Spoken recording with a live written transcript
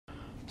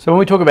So when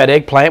we talk about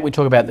eggplant, we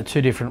talk about the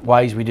two different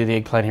ways we do the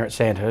eggplant here at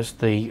Sandhurst.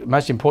 The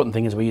most important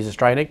thing is we use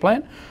Australian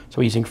eggplant. So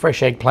we're using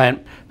fresh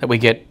eggplant that we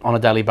get on a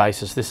daily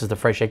basis. This is the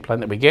fresh eggplant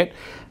that we get,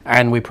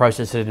 and we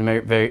process it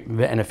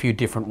in a few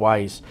different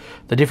ways.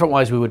 The different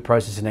ways we would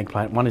process an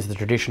eggplant, one is the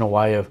traditional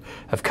way of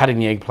cutting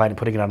the eggplant and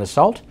putting it under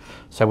salt.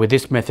 So with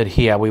this method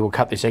here, we will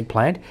cut this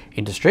eggplant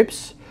into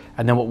strips,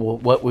 and then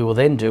what we will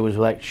then do is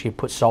we'll actually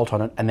put salt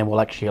on it, and then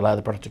we'll actually allow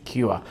the product to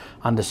cure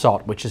under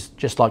salt, which is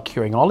just like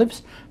curing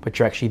olives, but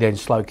you're actually then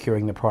slow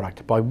curing the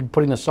product. By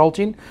putting the salt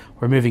in,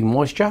 removing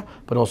moisture,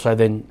 but also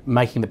then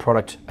making the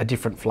product a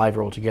different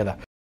flavour altogether.